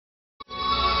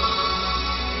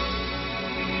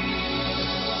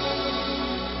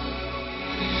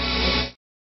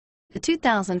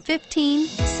2015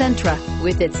 Sentra.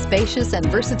 With its spacious and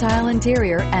versatile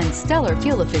interior and stellar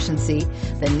fuel efficiency,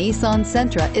 the Nissan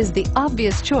Sentra is the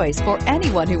obvious choice for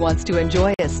anyone who wants to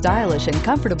enjoy a stylish and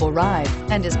comfortable ride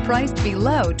and is priced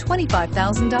below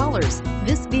 $25,000.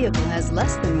 This vehicle has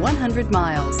less than 100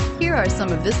 miles. Here are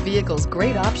some of this vehicle's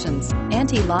great options: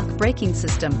 anti-lock braking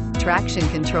system, traction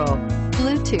control,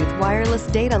 Bluetooth wireless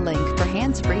data link for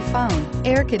hands-free phone,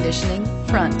 air conditioning,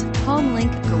 front, home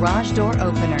link garage door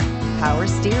opener, power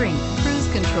steering,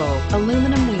 cruise control,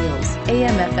 aluminum wheels,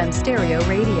 AM/FM stereo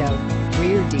radio,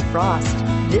 rear defrost.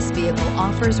 This vehicle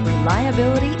offers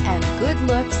reliability and good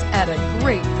looks at a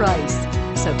great price.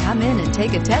 So come in and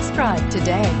take a test drive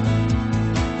today.